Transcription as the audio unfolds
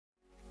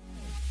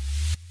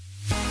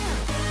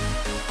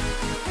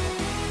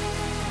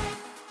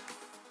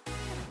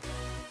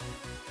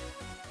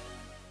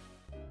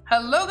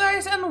Hello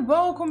guys and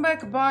welcome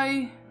back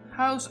by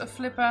House of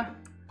Flipper.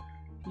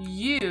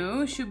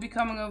 You should be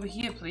coming over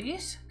here,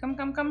 please. Come.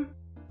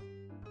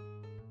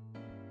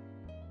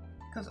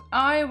 Because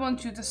I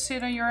want you to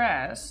sit on your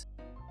ass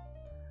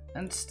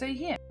and stay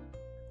here.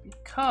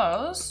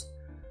 Because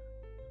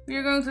we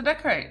are going to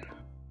decorate.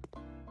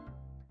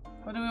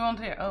 What do we want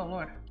here? Oh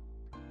lord.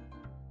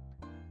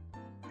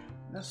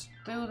 There's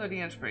still the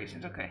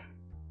inspirations, okay.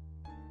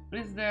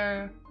 Is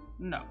there...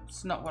 No,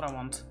 it's not what I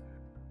want.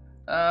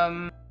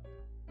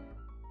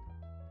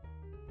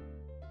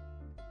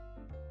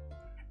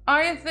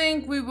 I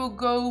think we will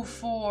go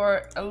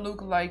for a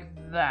look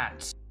like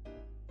that.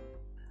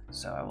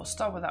 So I will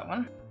start with that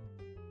one.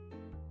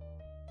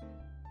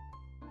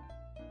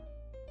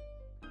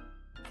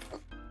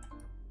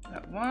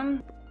 That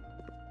one.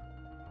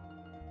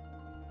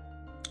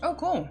 Oh,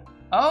 cool.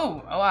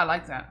 Oh, I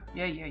like that.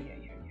 Yeah.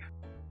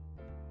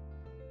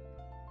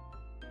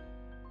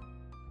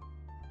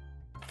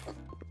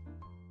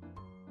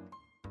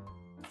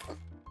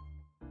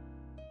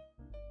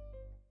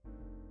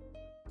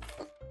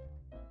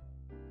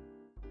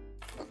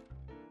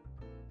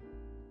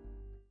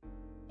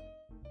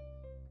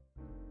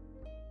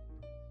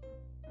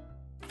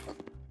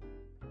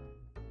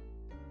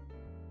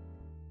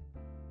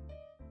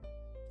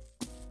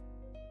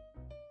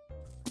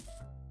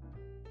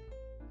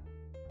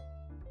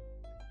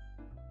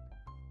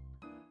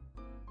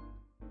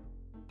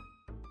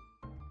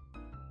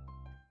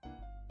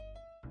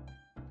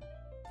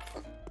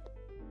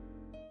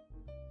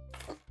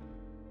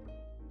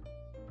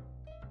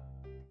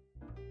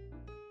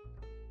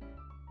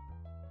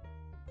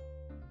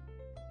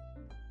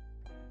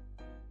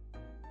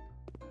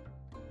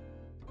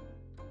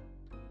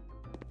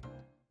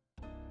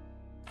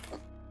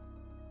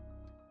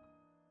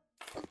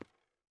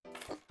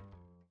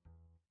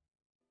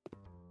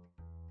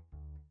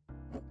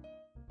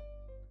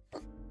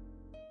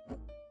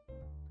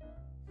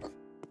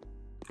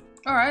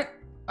 Alright,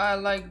 I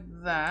like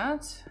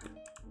that.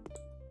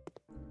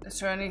 Is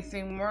there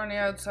anything more on the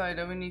outside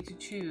that we need to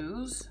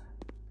choose?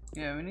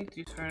 Yeah, we need to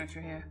use furniture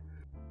here.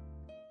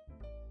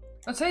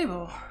 A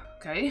table,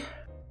 okay.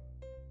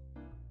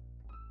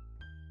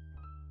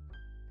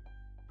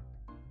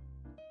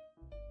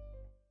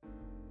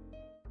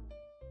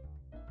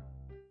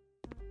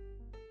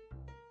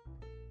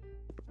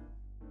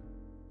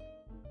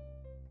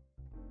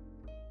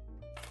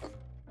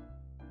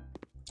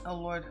 Oh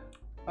lord.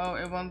 Oh,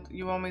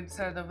 you want me to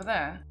set it over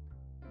there?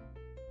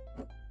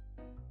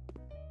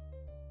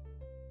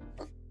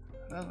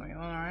 That's what you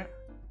want, alright.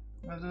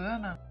 I'll do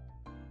that now.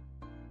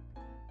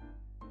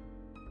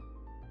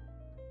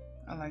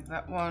 I like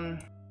that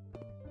one.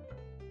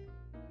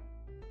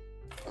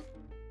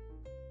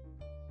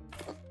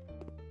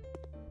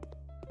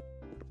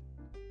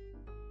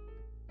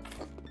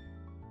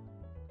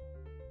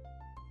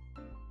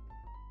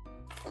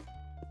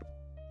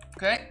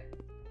 Okay.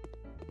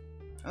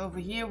 Over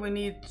here we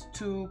need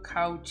 2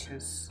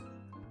 couches.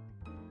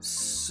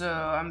 So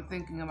I'm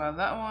thinking about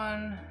that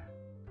one.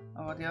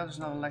 Oh, but the other's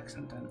not a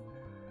Lexington.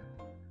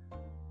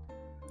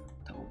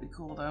 That would be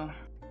cool though.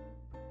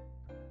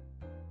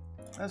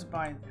 Let's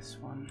buy this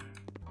one.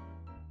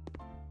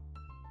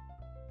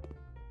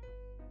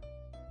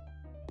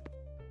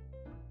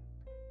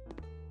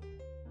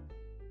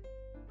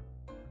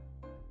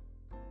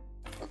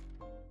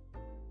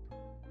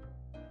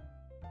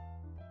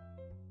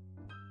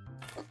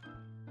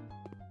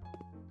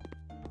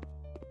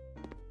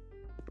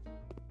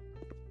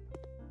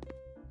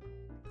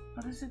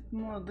 What is it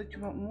more that you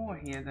want more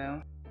here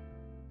though?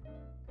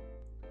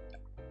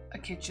 A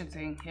kitchen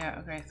thing, yeah,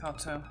 okay,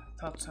 thought so.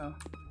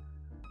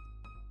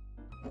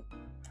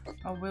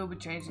 I will be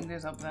changing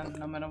this up then,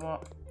 no matter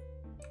what.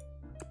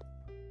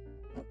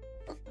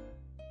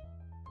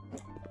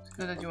 It's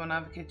good that you want to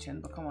have a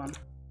kitchen, but come on.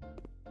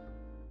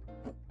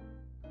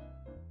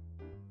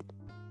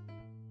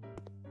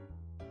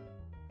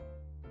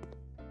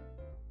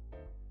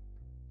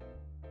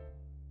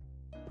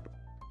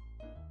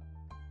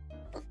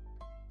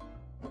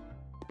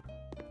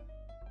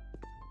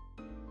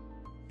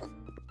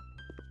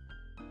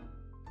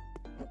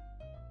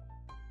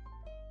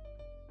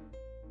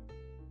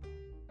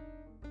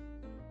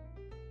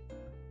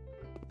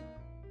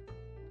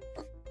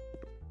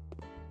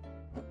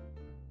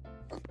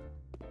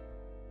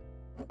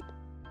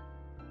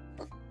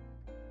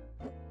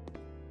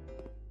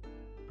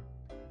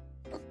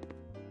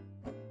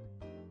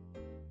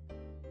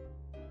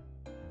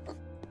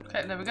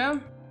 Okay, there we go.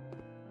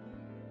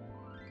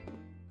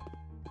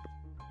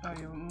 Oh,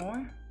 you want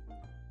more?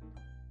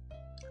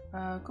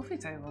 Coffee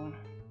table.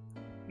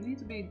 You need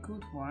to be a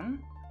good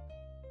one.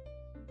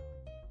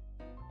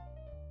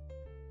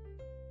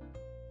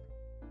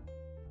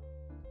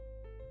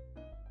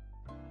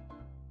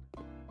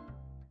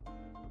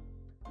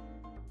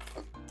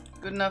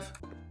 Good enough.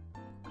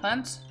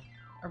 Plants?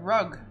 A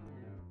rug.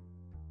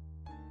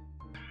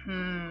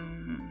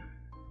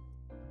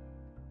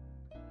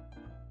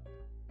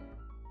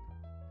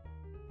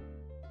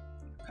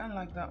 Kinda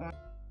like that one.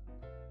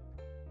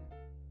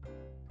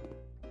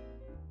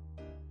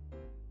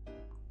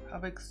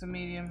 big's the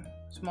medium?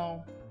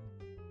 Small.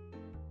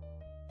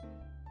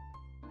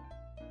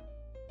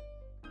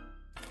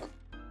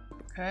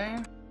 Okay.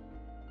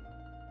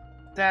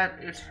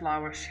 That is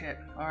flour shit.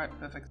 Alright,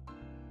 perfect.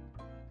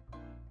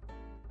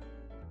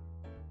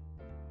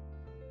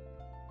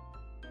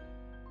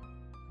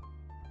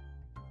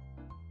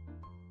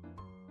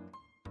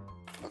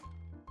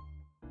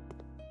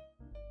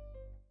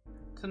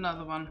 It's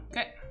another one.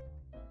 Okay.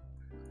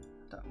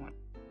 That one.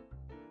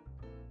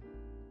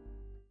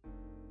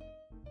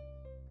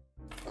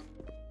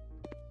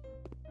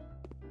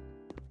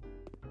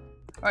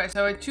 Alright,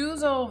 so I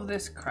choose all of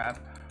this crap.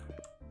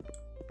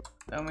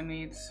 Then we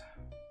need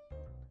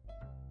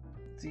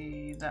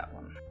that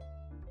one.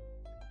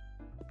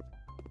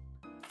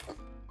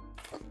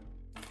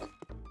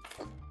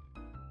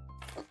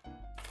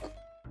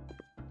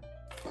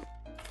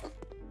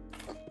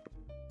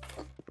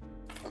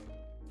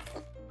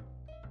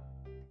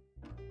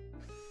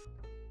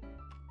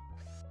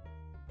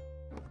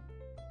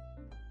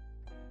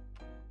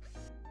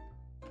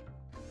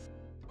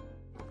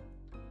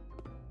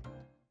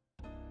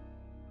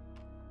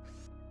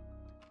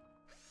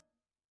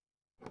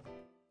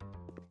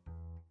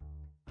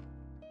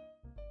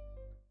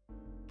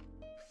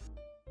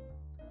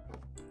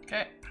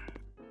 Okay.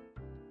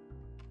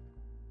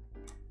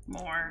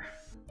 More.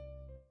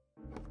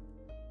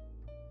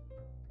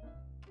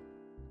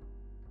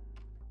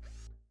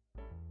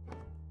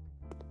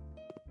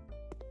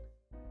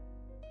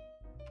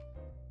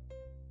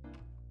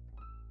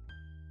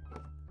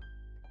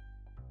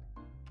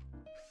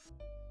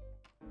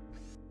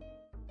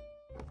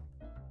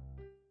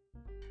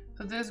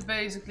 So this is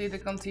basically the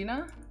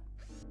cantina.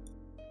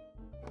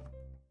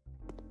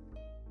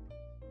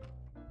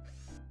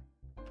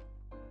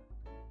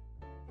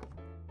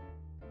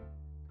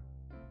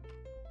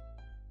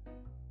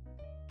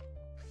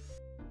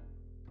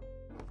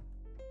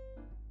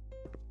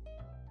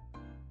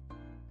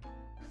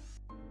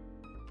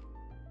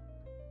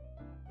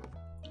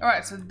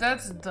 Alright, so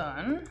that's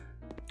done.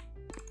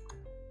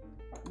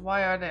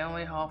 Why are they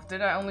only half?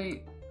 Did I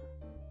only...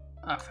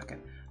 Ah, fuck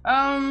it.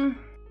 I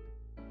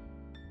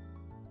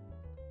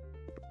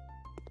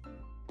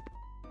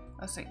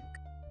think.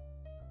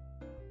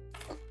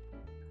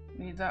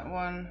 Need that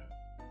one.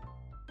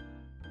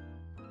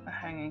 A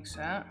hanging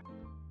set.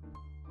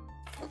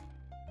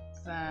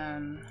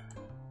 Then...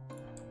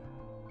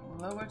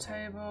 lower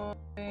table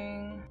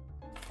thing.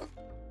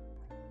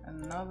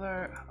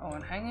 Another... oh,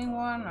 a hanging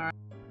one? Or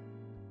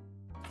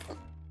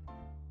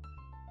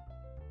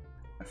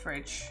a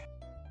fridge.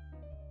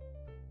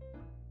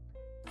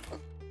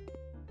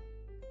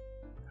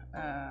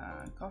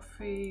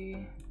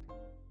 Coffee.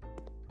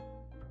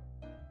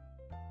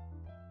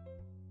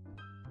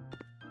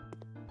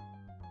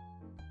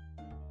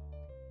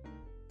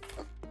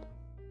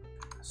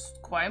 It's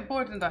quite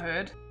important, I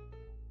heard.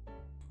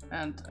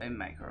 And a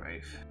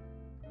microwave.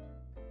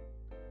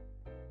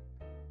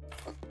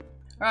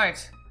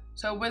 Right,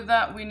 so with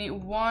that we need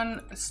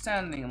one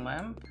standing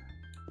lamp.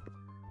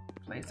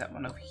 Place that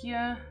one over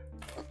here.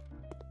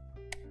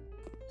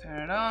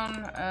 Turn it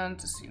on,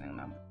 and a ceiling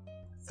lamp.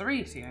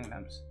 3 ceiling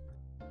lamps.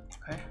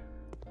 Okay.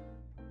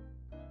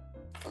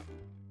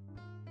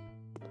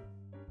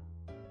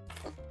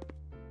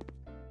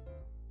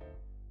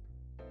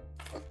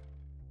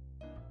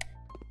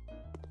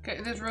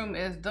 Okay, this room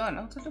is done.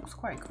 Oh, that looks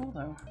quite cool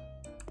though.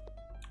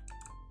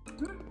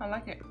 I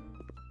like it.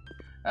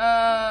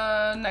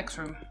 Next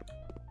room.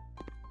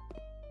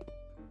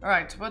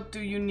 Alright, what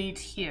do you need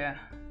here?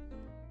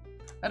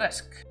 A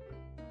desk.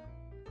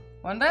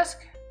 One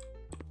desk?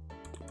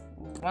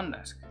 One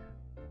desk.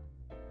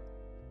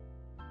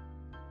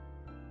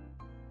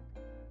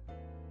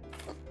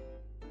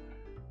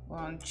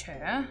 One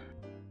chair.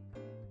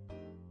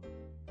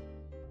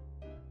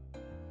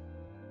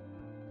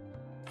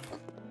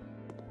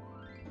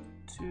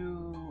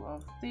 Two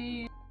of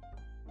these.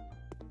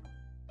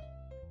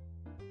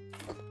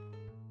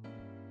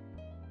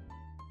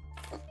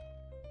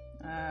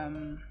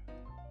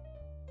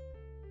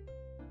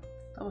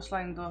 Double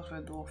sliding doors with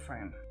a door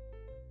frame.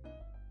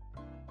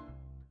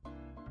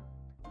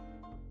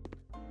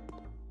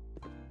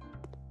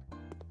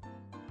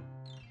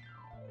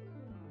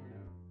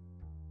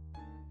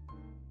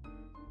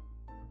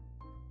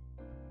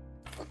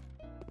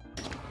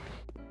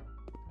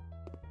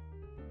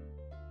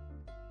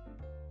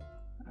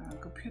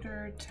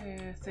 Computer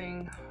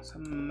thing,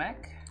 some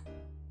Mac.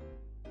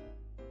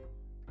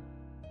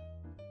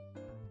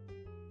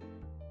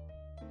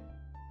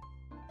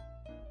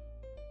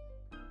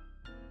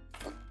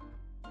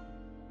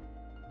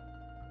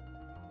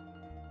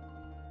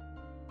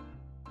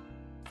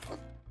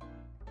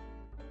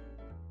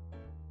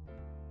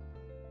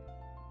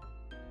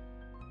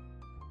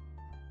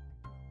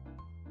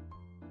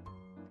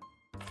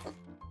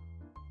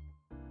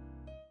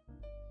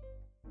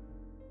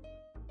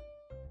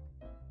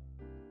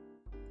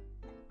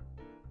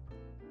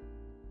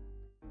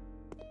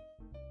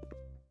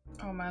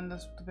 Oh man,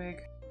 that's too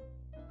big.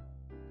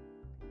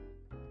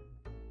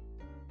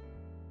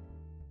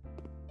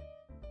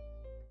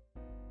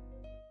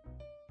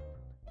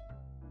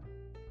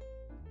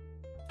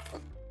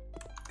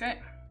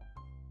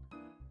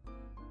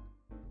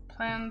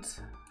 plant.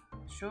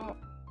 Sure.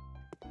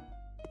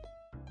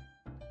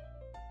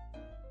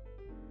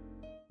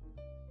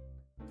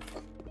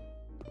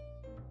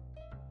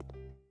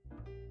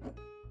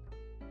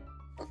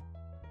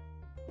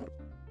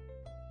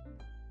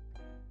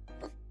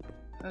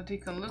 So he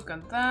can look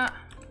at that.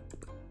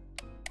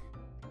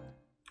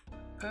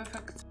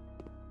 Perfect.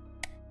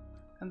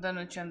 And then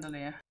a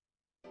chandelier.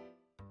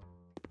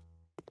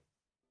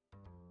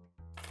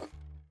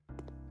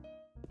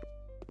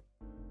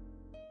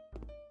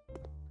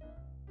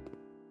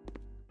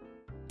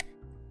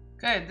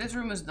 Okay, this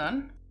room is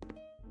done.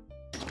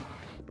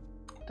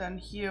 Then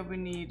here we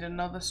need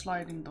another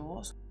sliding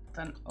doors.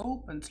 Then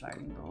open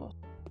sliding doors.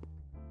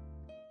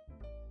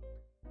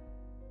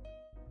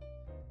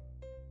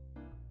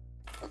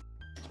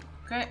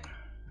 Okay.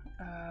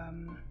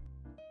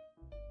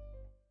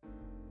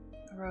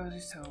 Rosy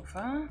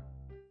sofa.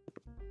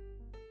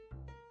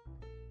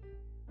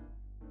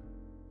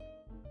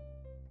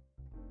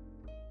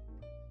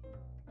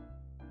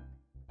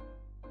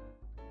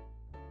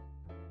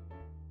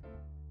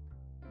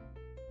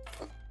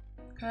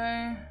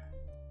 Okay.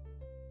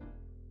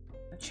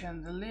 A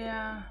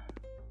chandelier.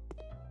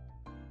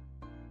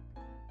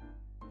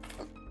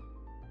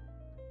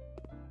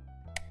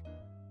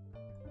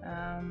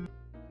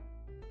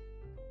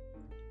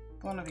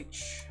 One of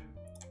each.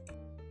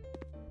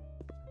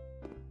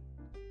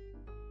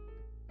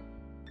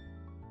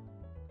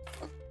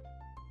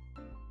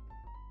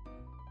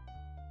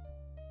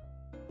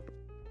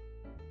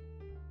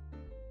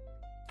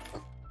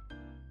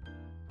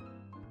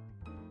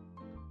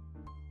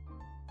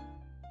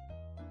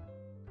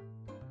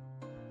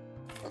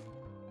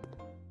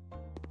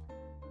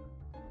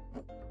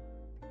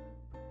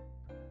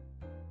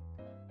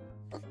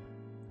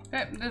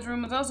 Okay, this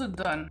room is also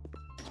done.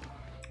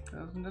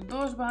 Open the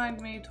doors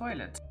behind me,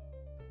 toilet.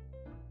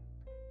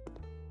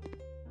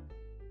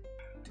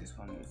 This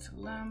one needs a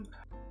lamp.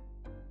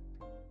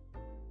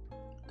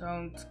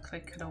 Don't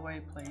click it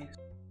away, please.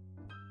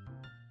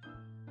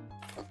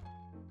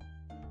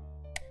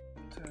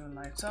 Turn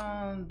lights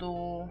on,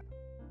 door.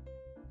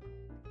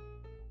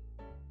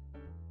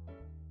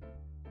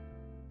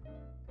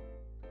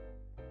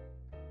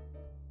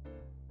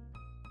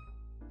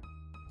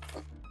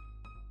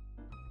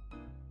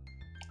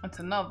 That's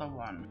another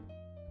one.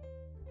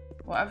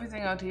 Well,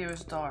 everything out here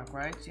is dark,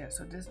 right? Yeah,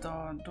 so this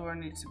door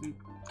needs to be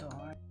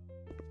dark.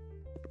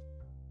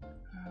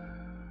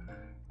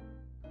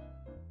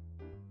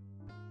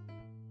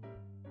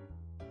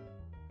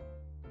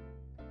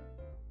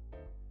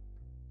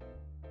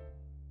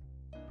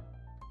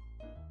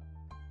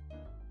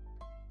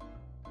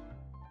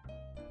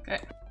 Okay.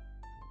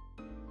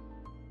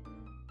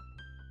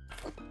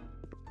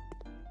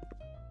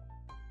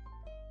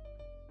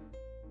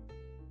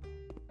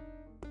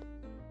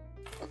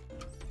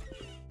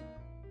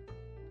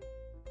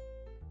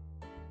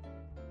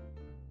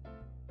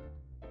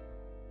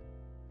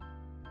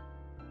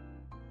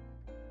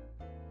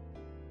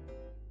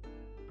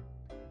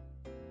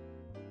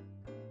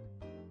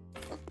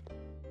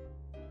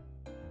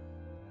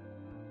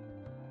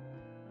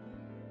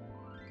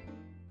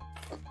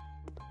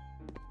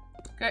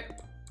 Okay.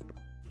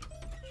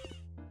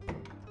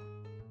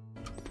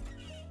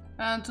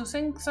 And 2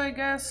 sinks, I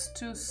guess.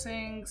 2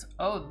 sinks.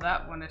 Oh,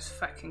 that one is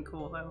fucking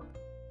cool though.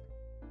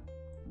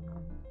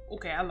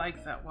 Okay, I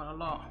like that one a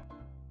lot.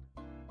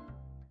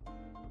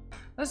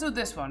 Let's do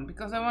this one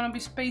because I want to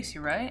be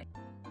spacey, right?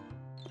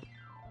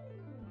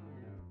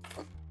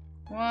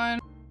 1.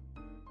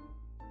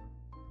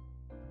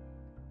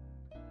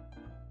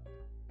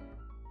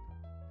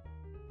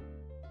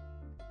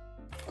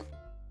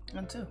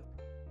 And 2.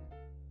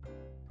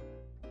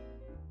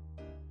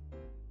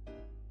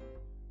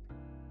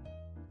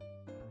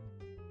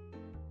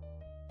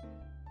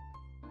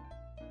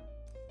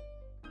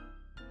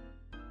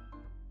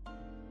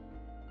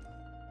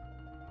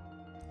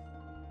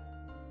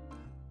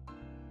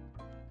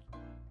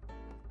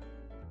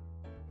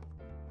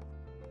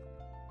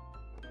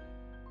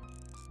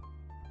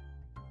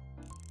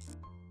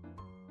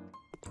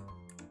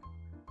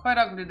 Quite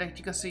ugly that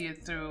you can see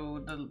it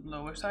through the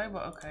lower side,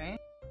 but okay.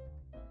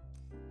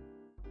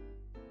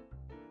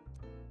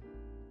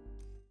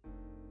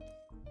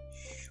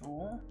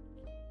 Sure.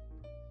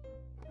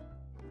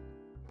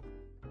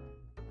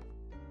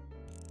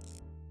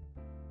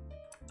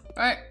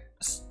 Alright,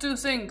 2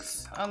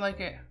 sinks. I like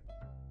it.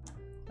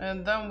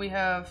 And then we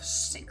have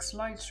 6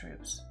 light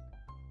strips.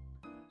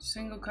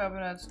 Single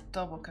cabinets,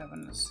 double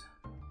cabinets.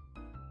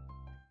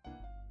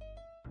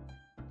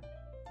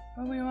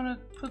 What do we want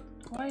to put?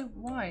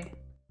 Why?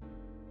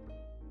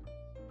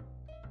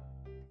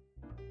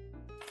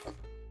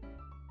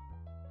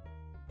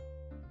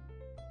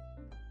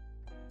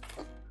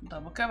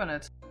 Double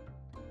cabinet.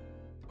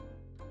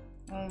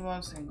 And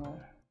 1 single.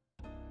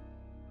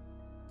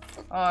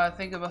 Oh, I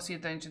think it was the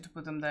intention to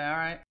put them there,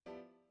 alright.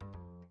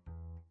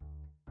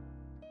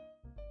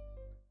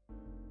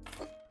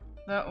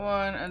 That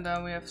one, and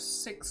then we have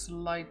 6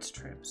 light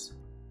strips.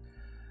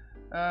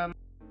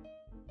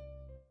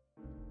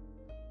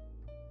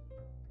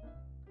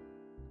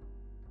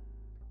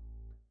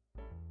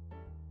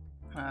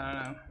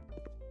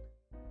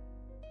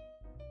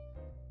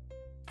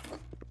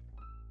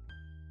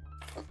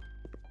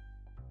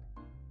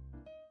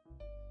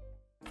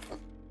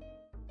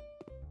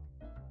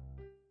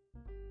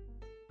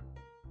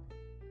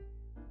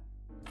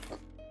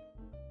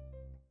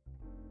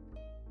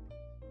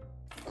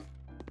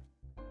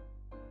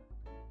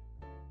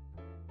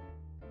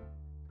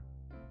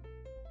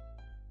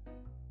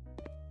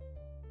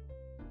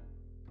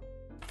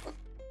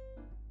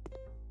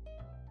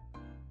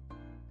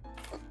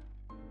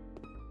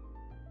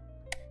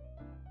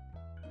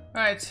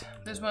 Right,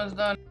 this one's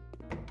done.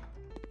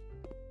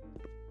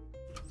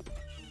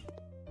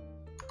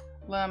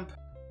 Lamp.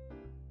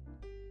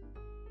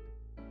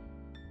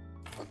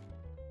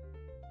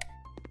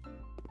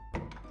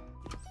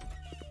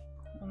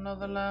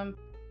 Another lamp.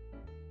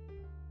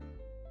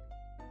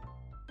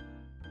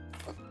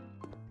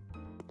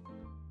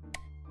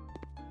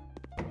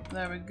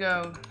 There we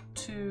go.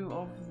 2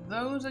 of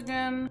those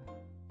again.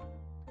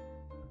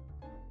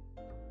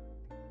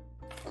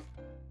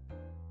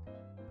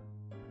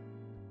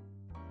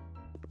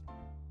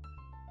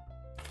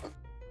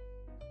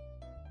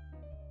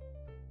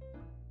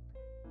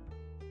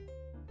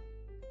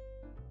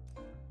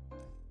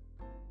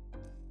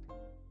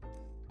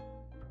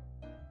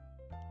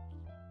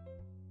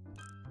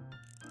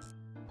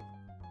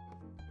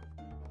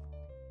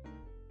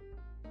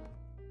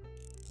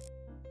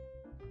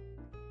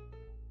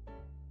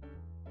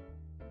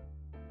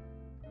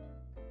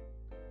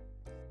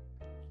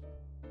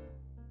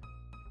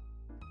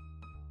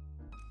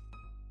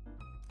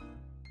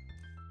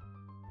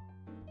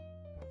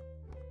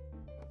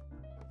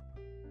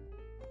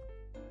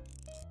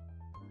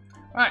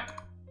 Right.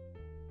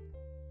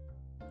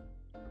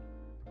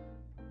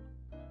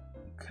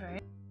 Okay.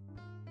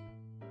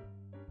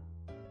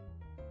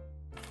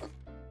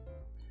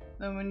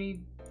 Then we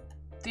need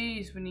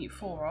these, we need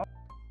 4 of.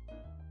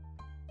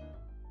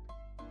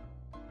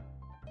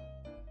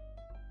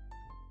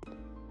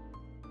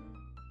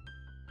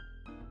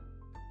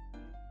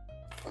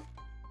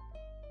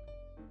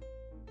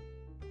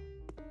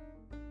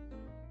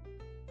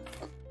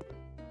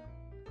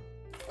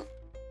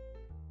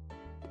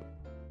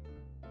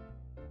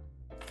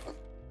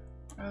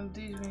 And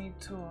these we need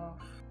 2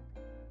 of.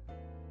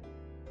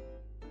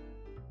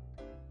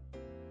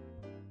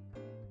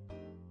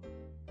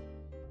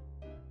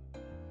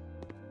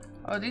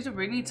 Oh, these are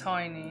really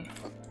tiny.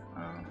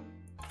 Oh.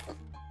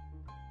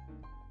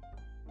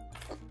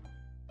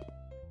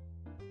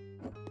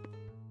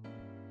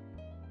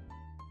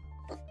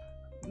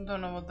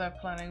 Don't know what their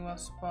planning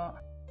was,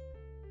 but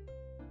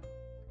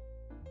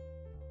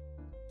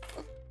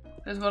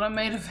this is what I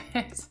made of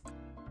it.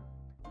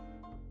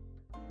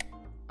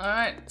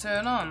 Alright,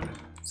 turn on.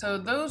 So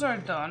those are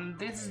done,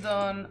 this is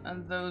done,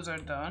 and those are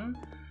done.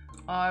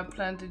 I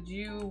planted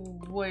you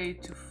way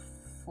too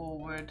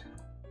forward.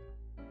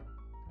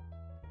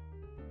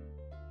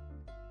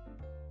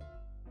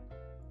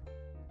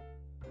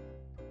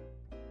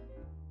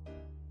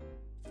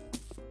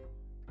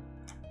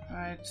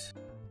 Alright.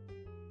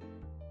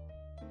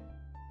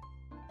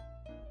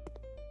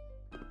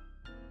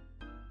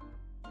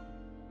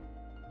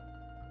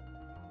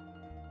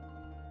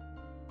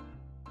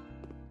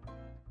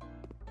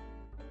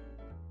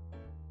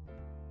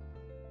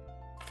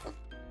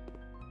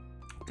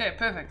 Okay,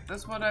 perfect.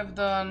 That's what I've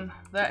done.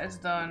 That is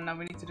done. Now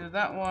we need to do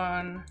that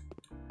one,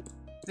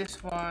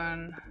 this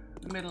one,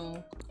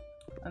 middle,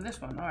 and this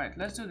one. Alright,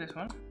 let's do this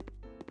one.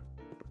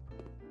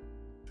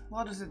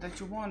 What is it that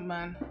you want,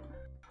 man?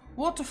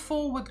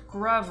 Waterfall with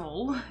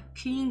gravel,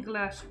 keen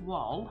glass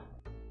wall.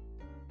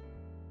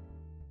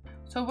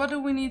 So what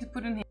do we need to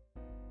put in here?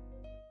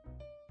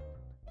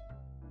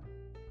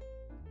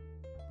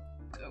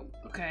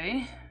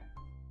 Okay.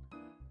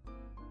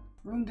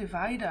 Room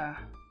divider.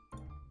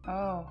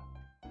 Oh.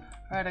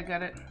 Alright, I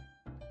got it.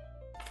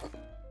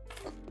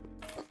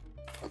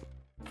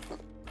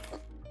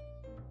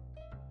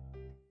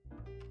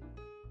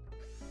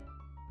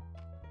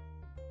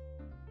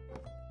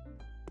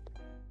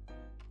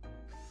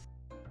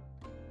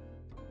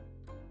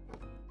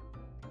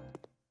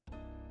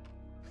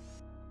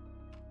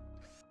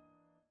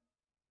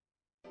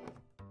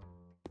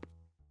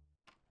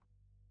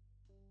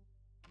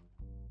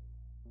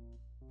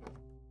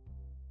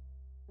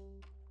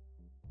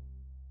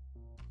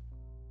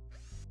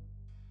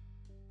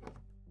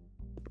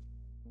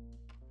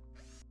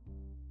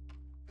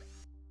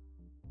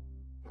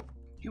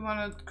 You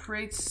want to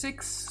create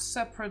 6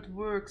 separate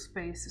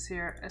workspaces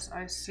here, as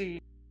I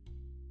see.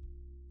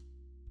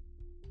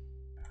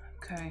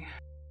 Okay.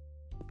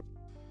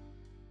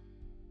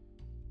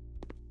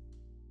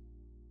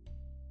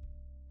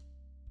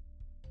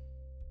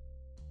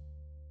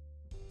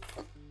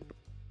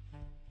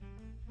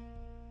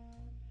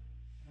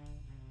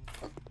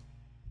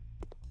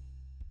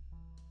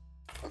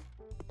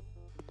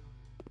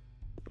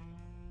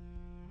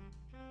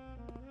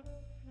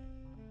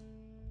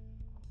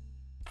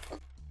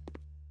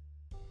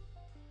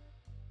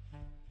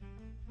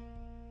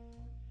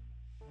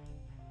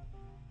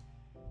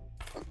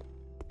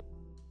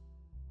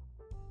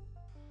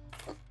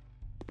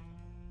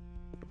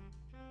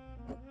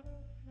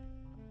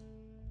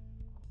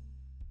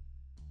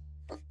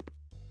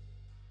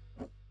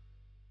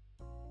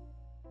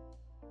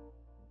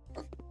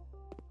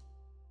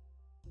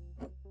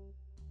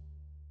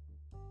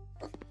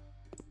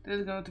 This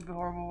is going to be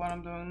horrible what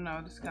I'm doing.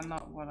 No, this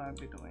cannot what I'll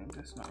be doing.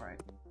 This is not right.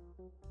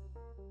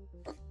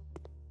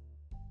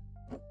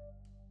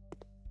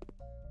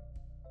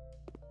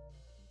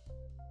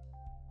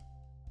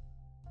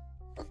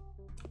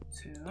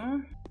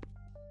 Two.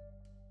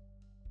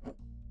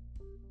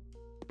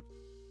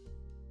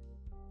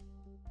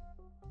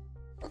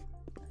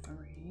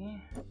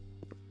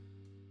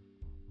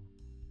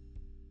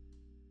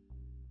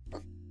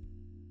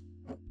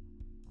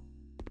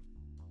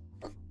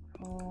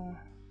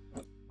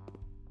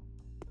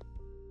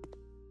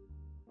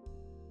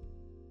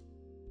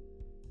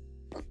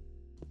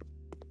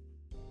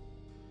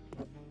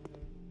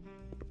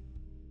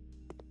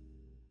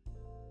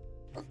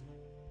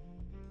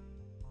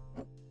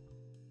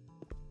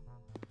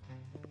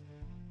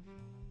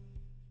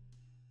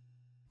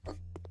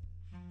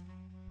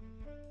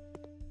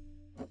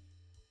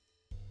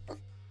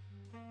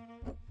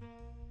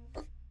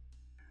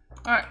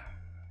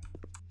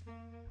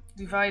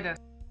 divide it.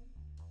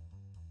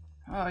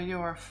 Oh, you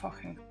are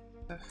fucking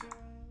expensive.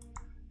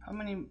 How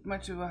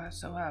much do I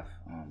still have?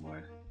 Oh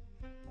lord.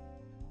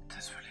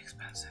 That's really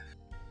expensive.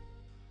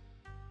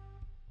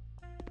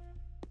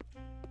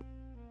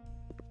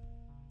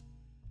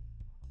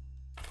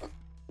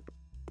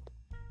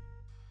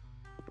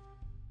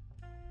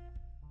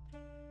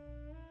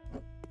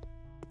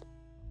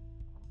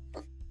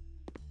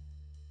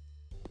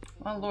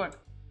 Oh lord.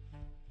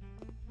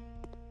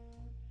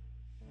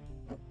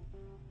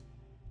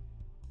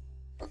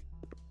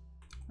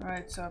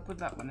 Right, so I put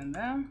that one in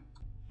there.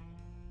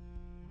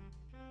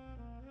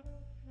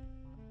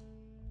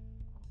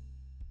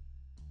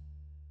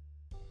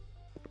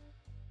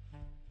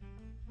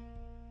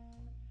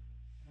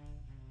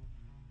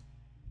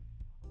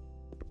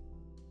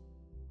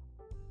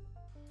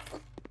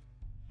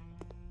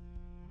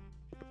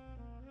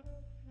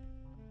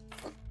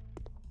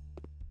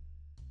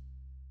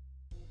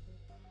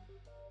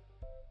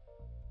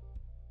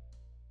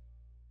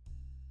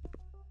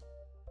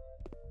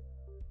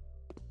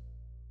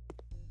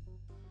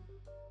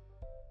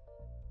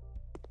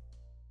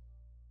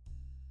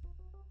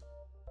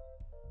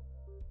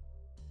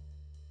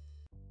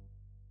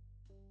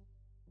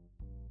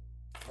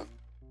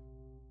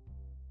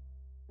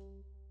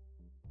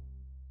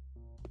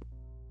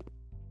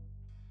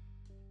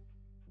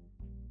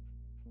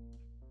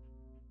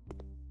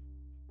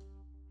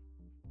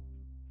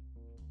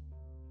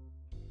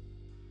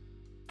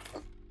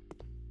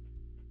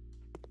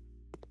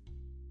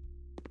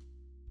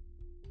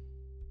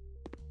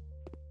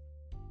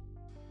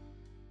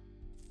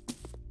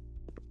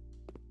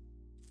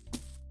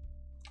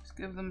 Let's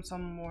give them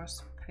some more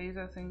space,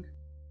 I think.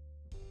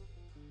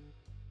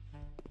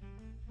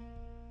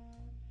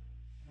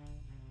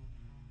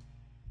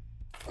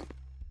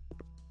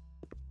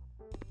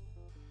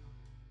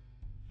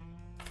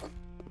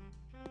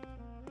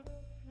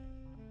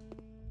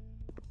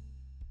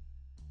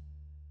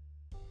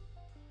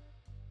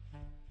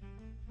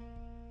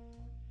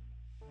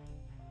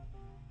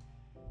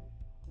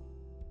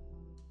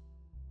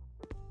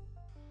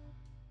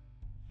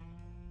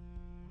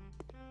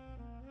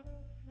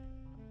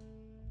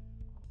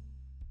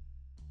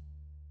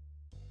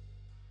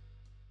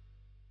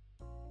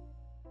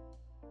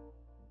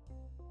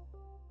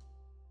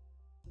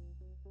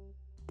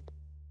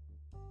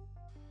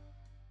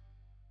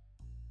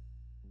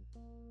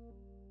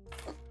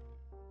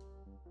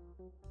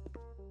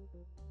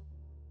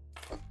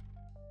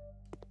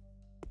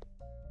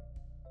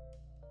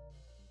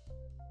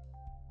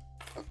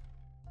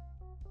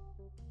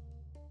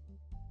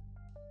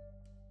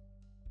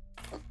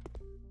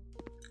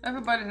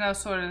 Everybody's now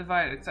sort of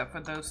divided except for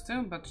those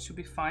two, but it should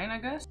be fine, I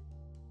guess.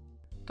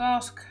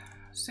 Task,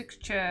 6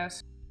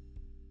 chairs.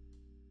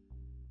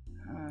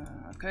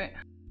 Okay.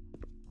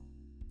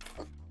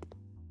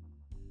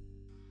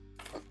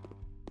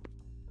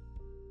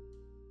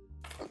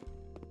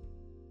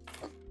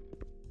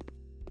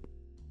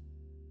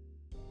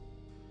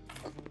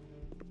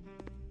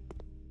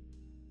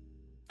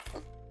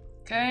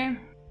 Okay.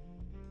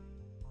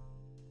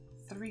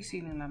 3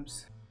 ceiling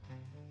lamps.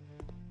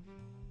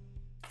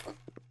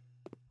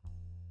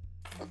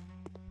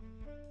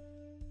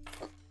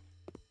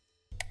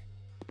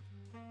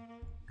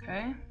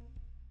 Okay.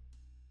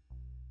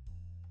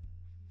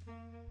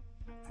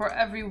 For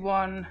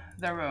everyone,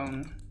 their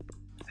own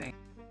thing.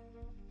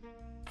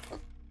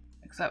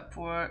 Except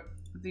for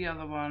the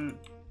other one.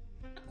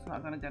 It's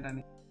not gonna get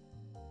any.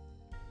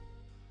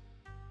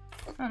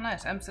 Oh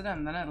nice,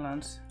 Amsterdam, the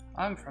Netherlands.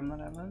 I'm from the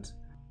Netherlands.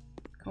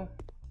 Cool.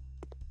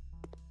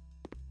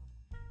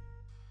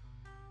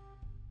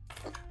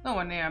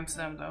 Nowhere near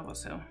Amsterdam though, but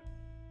still.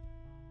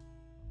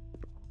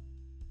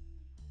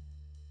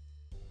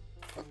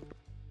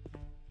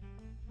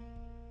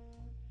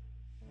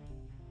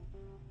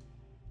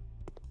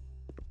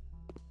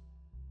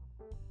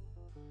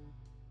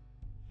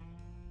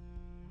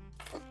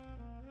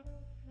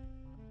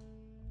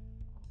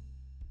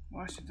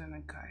 Washington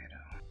and Cairo.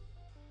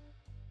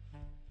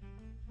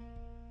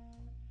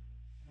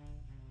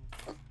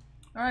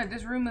 Alright,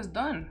 this room is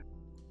done.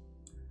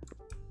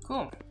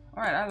 Cool.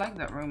 Alright, I like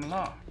that room a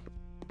lot.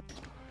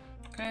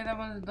 Okay, that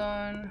one's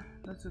done.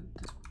 Let's do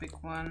this big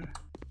one.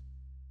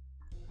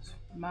 Let's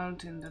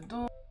mount in the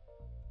door.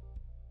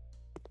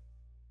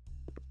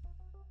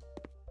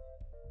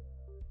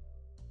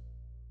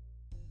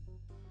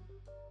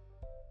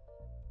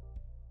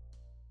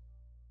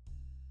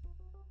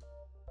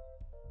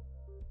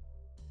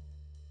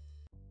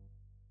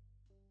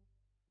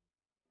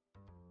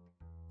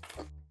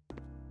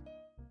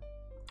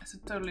 It's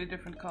a totally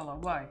different color.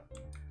 Why?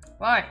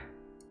 Why?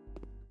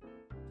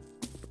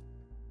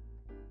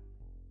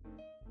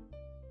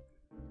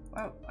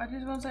 Well, I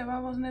just want to say, why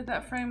wasn't it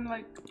that frame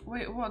like...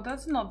 Wait, what?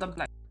 That's not the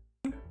black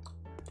frame.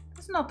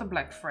 That's not the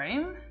black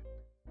frame.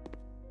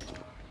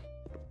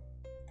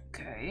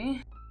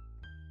 Okay.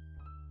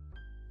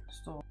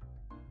 Stop.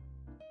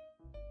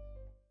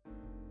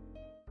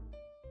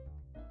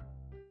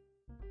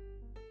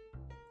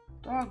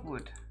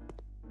 Dogwood.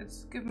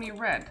 It's give me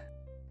red.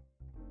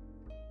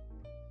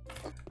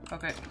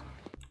 Okay.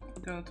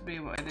 Going to be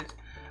what it is.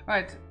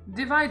 Right,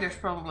 dividers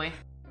probably.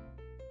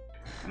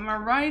 Am I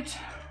right?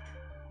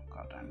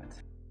 God damn it.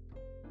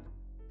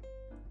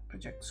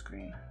 Project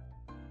screen.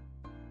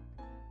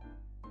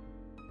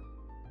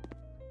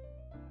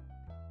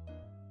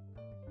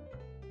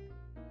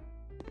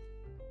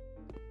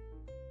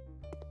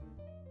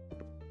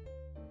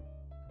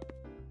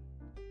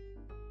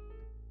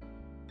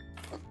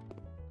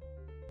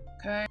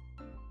 Okay.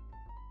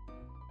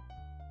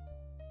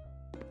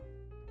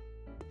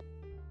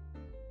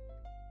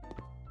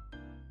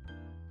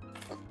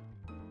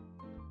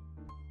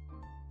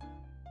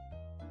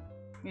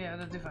 Yeah,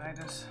 the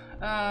dividers.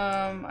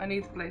 I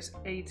need to place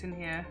 8 in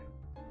here.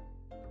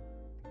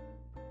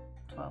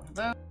 12 of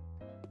those.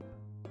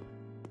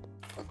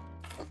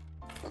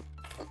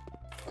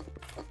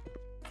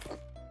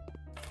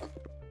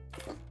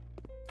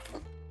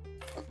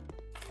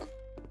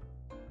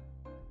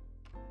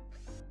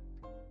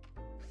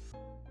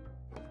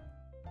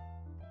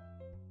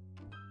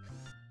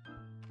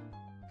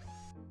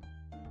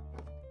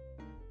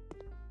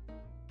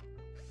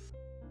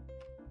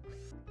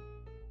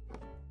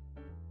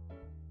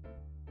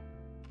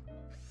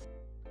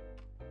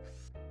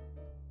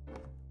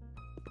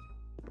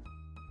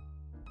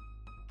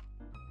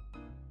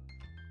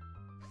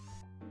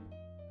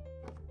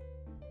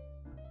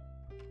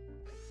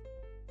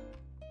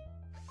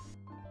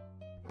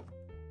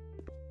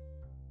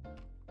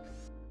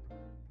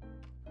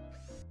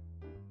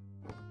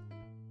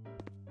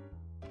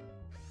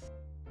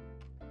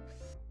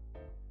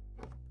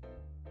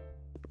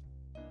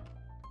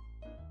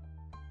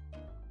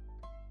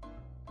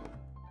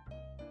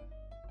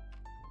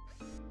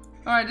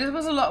 Alright, this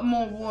was a lot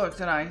more work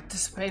than I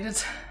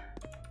anticipated.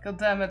 God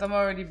damn it, I'm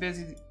already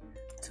busy.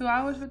 2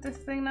 hours with this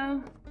thing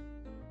now?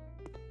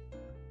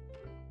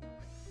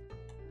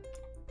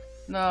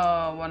 No,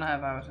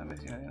 1.5 hours I'm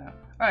busy right now.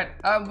 Alright,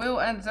 I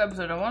will end this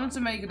episode. I wanted to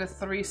make it a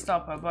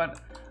 3-stopper,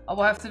 but I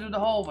will have to do the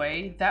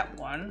hallway, that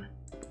one,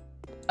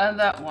 and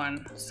that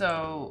one.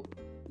 So,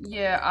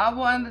 yeah, I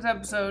will end this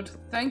episode.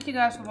 Thank you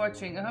guys for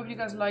watching. I hope you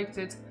guys liked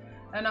it,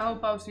 and I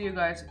hope I'll see you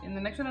guys in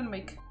the next one I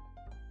make.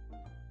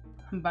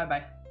 Bye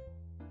bye.